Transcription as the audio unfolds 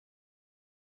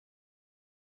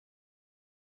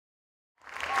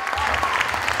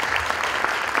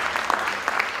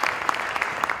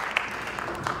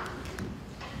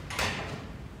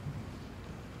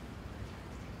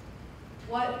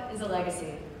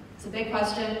It's a big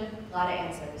question, a lot of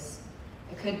answers.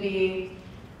 It could be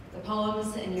the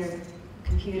poems in your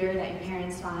computer that your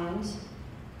parents find,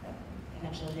 that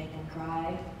eventually make them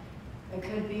cry. It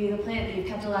could be the plant that you've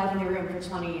kept alive in your room for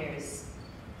 20 years.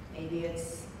 Maybe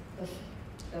it's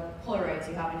the Polaroids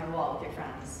you have on your wall with your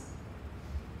friends.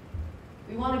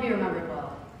 We want to be remembered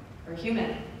well. We're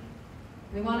human.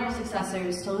 We want our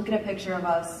successors to look at a picture of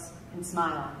us and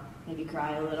smile, maybe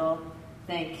cry a little,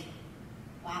 think,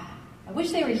 wow, I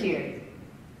wish they were here.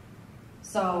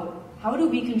 So, how do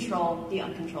we control the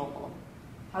uncontrollable?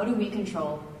 How do we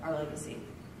control our legacy?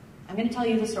 I'm going to tell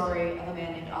you the story of a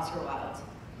man named Oscar Wilde.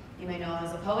 You may know him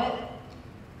as a poet.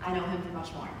 I know him for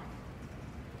much more.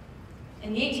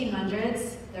 In the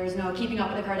 1800s, there was no keeping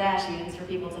up with the Kardashians for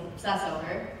people to obsess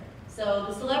over, so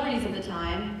the celebrities of the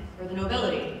time were the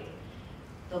nobility,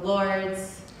 the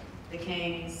lords, the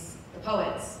kings, the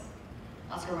poets.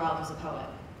 Oscar Wilde was a poet.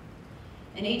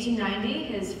 In 1890,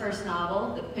 his first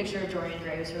novel, The Picture of Dorian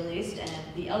Gray, was released, and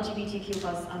the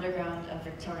LGBTQ+ underground of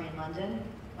Victorian London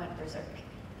went berserk.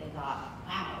 They thought,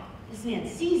 wow, this man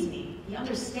sees me, he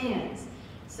understands.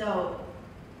 So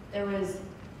there was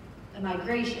a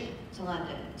migration to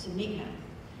London to meet him.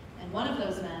 And one of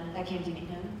those men that came to meet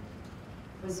him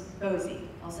was Bosie,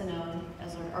 also known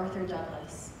as Lord Arthur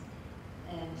Douglas.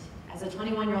 And as a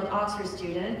 21-year-old Oxford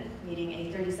student meeting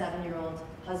a 37-year-old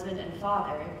husband and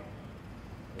father,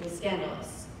 it was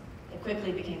scandalous. They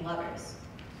quickly became lovers.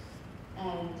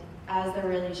 And as their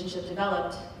relationship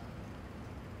developed,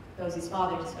 Bosie's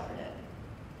father discovered it,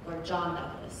 Lord John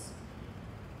Douglas.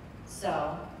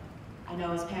 So, I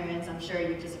know as parents, I'm sure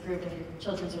you've disapproved of your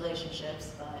children's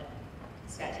relationships, but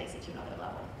this guy takes it to another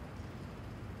level.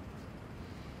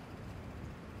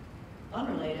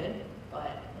 Unrelated,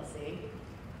 but we'll see.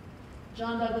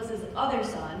 John Douglas's other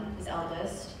son, his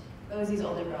eldest, Bosie's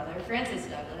older brother, Francis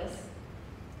Douglas,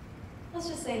 let's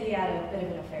just say he had a bit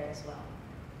of an affair as well.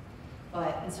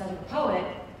 But instead of a poet,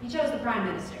 he chose the Prime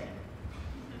Minister.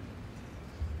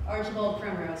 Archibald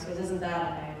Primrose, because isn't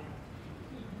that a name?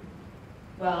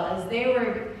 Well, as they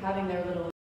were having their little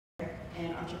affair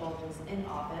and Archibald was in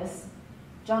office,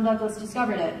 John Douglas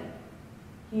discovered it.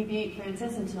 He beat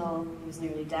Francis until he was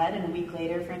nearly dead, and a week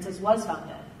later, Francis was found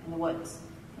dead in the woods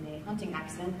in a hunting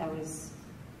accident that was,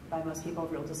 by most people,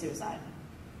 ruled a suicide.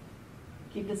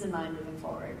 Keep this in mind moving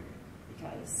forward,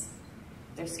 because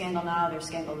there's scandal now, there's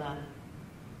scandal then.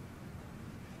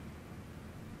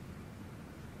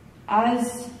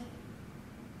 As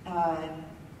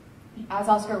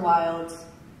Oscar Wilde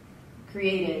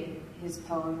created his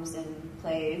poems and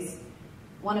plays,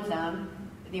 one of them,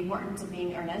 The Importance of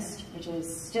Being Earnest, which is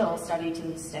still studied to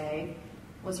this day,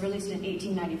 was released in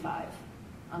 1895.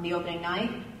 On the opening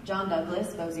night, John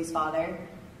Douglas, Bosie's father,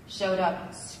 showed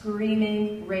up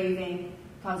screaming, raving,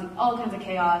 causing all kinds of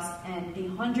chaos, and the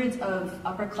hundreds of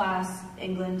upper-class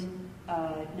England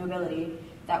nobility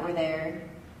that were there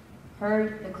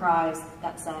heard the cries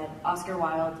that said, Oscar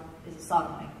Wilde is a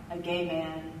sodomite, a gay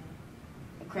man,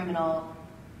 a criminal,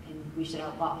 and we should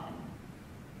outlaw him.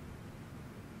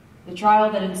 The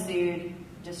trial that ensued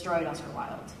destroyed Oscar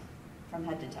Wilde from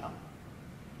head to toe.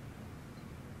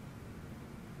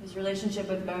 His relationship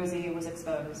with Bosie was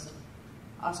exposed.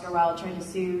 Oscar Wilde tried to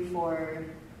sue for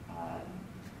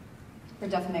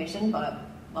defamation, but,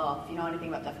 well, if you know anything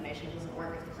about defamation, it doesn't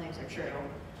work if the claims are true.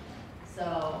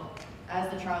 So, as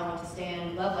the trial went to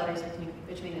stand, love letters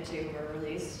between the two were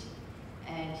released,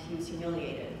 and he's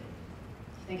humiliated.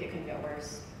 I think it couldn't get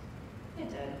worse. It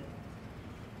did.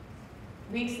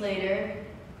 Weeks later,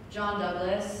 John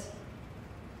Douglas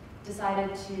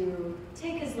decided to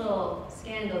take his little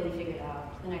scandal he figured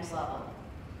out to the next level.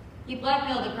 He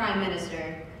blackmailed the Prime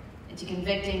Minister into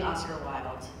convicting Oscar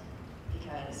Wilde,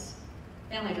 because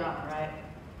family drama, right?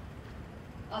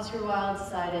 Oscar Wilde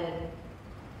decided,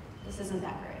 this isn't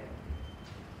that great.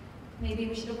 Maybe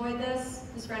we should avoid this.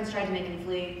 His friends tried to make him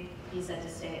flee. He said to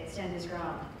stand his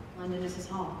ground. London is his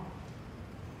home.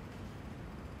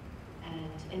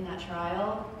 And in that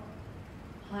trial,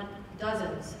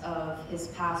 dozens of his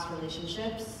past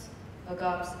relationships,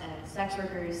 hookups, and sex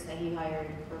workers that he hired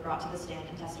were brought to the stand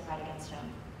and testified against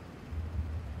him.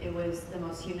 It was the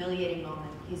most humiliating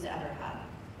moment he's ever had.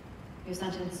 He was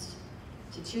sentenced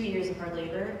to 2 years of hard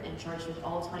labor and charged with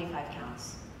all 25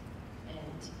 counts,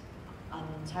 and on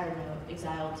an entire note,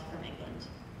 exiled from England.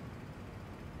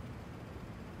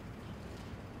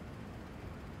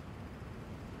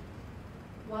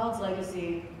 Wilde's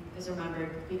legacy is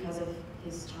remembered because of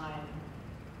his time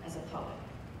as a poet,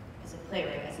 as a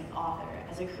playwright, as an author,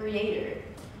 as a creator,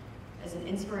 as an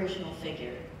inspirational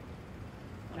figure.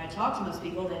 When I talk to most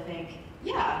people, they think,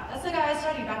 yeah, that's the guy I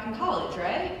studied back in college,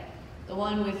 right? The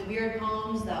one with weird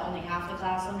poems that only half the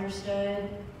class understood.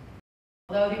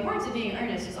 Although the importance of being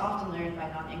earnest is often learned by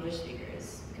non-English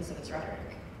speakers because of its rhetoric.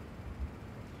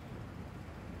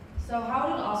 So how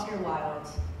did Oscar Wilde,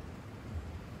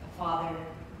 a father,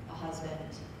 a husband,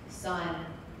 a son,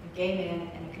 a gay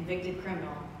man, and a convicted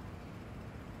criminal,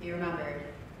 be remembered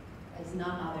as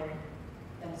none other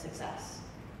than a success?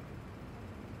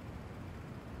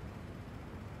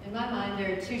 In my mind,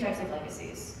 there are two types of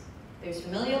legacies. There's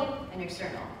familial and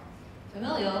external.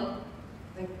 Familial,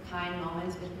 the kind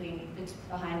moments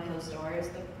behind closed doors,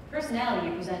 the personality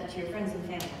you present to your friends and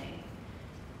family,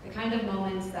 the kind of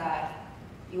moments that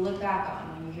you look back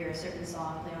on when you hear a certain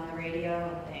song play on the radio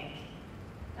and think,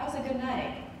 that was a good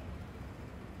night.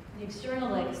 The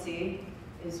external legacy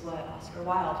is what Oscar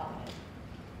Wilde wanted,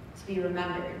 to be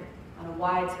remembered on a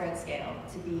widespread scale,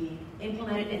 to be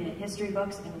implemented in the history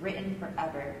books and written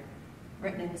forever,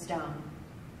 written in stone.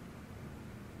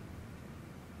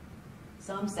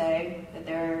 Some say that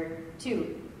there are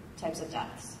two types of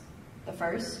deaths. The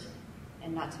first,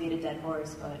 and not to beat a dead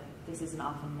horse, but this is an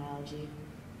often analogy.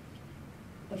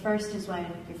 The first is when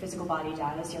your physical body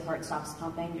dies, your heart stops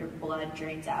pumping, your blood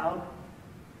drains out.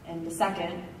 And the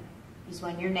second is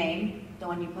when your name, the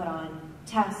one you put on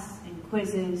tests and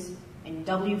quizzes and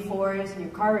W-4s and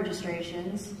your car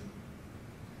registrations,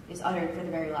 is uttered for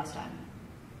the very last time.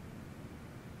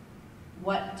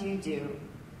 What do you do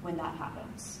when that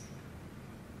happens?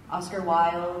 Oscar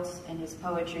Wilde and his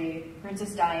poetry,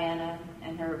 Princess Diana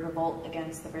and her revolt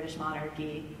against the British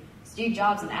monarchy, Steve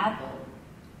Jobs and Apple,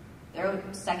 their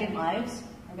second lives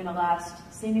are going to last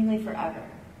seemingly forever.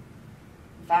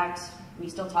 In fact, we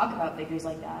still talk about figures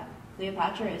like that.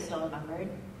 Cleopatra is still remembered.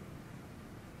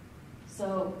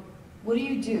 So, what do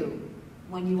you do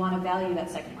when you want to value that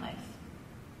second life?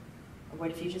 Or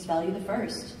what if you just value the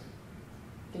first?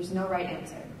 There's no right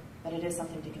answer, but it is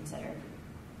something to consider.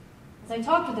 As I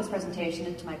talked with this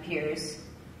presentation to my peers,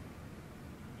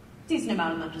 a decent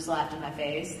amount of them just laughed in my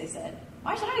face. They said,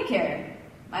 "Why should I care?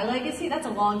 My legacy, that's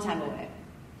a long time away.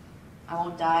 I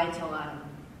won't die till I'm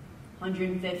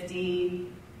 150,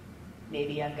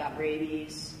 maybe I've got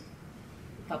rabies,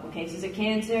 a couple cases of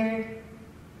cancer,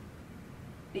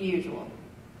 the usual."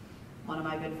 One of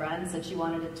my good friends said she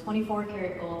wanted a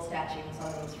 24-karat gold statue in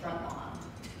Sutherland's front lawn.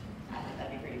 I think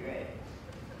that'd be pretty great.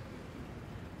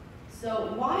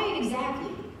 So why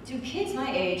exactly do kids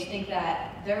my age think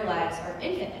that their lives are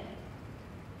infinite?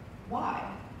 Why?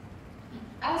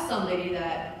 As somebody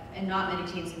that, and not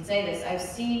many teens can say this, I've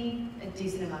seen a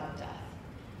decent amount of death.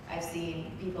 I've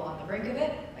seen people on the brink of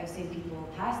it, I've seen people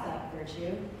past that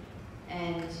virtue,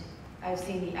 and I've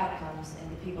seen the outcomes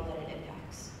and the people that it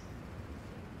impacts.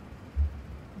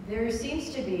 There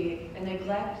seems to be a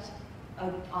neglect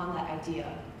on that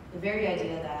idea, the very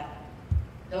idea that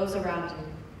those around you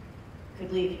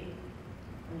could leave you,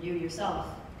 or you yourself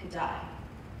could die.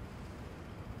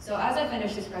 So as I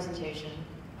finish this presentation,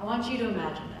 I want you to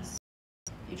imagine this.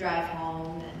 You drive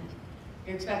home and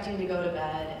you're expecting to go to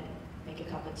bed and make a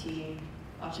cup of tea,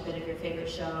 watch a bit of your favorite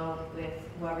show with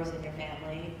whoever's in your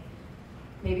family,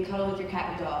 maybe cuddle with your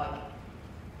cat and dog.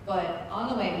 But on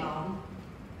the way home,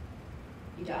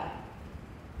 you die.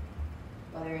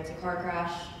 Whether it's a car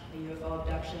crash, a UFO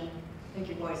abduction, pick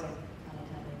your poison,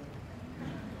 unintended.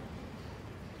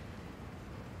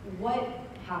 What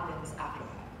happens after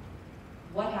that?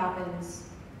 What happens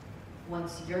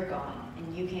once you're gone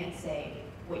and you can't say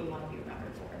what you want to be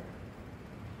remembered for?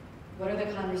 What are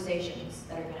the conversations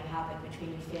that are going to happen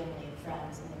between your family and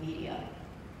friends and the media?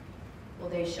 Will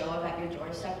they show up at your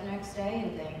doorstep the next day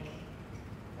and think,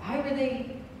 why were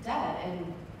they dead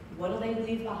and what will they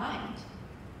leave behind?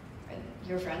 Are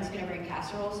your friends going to bring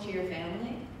casseroles to your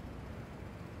family?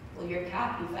 Will your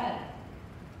cat be fed?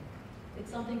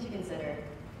 It's something to consider,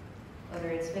 whether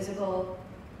it's physical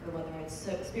or whether it's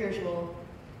spiritual.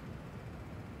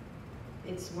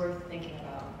 It's worth thinking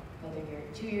about, whether you're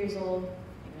 2 years old,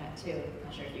 maybe not 2, I'm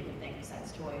not sure if you can think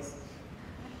besides toys,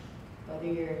 whether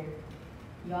you're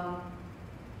young,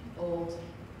 old,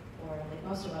 or like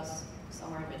most of us,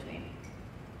 somewhere in between.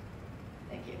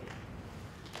 Thank you.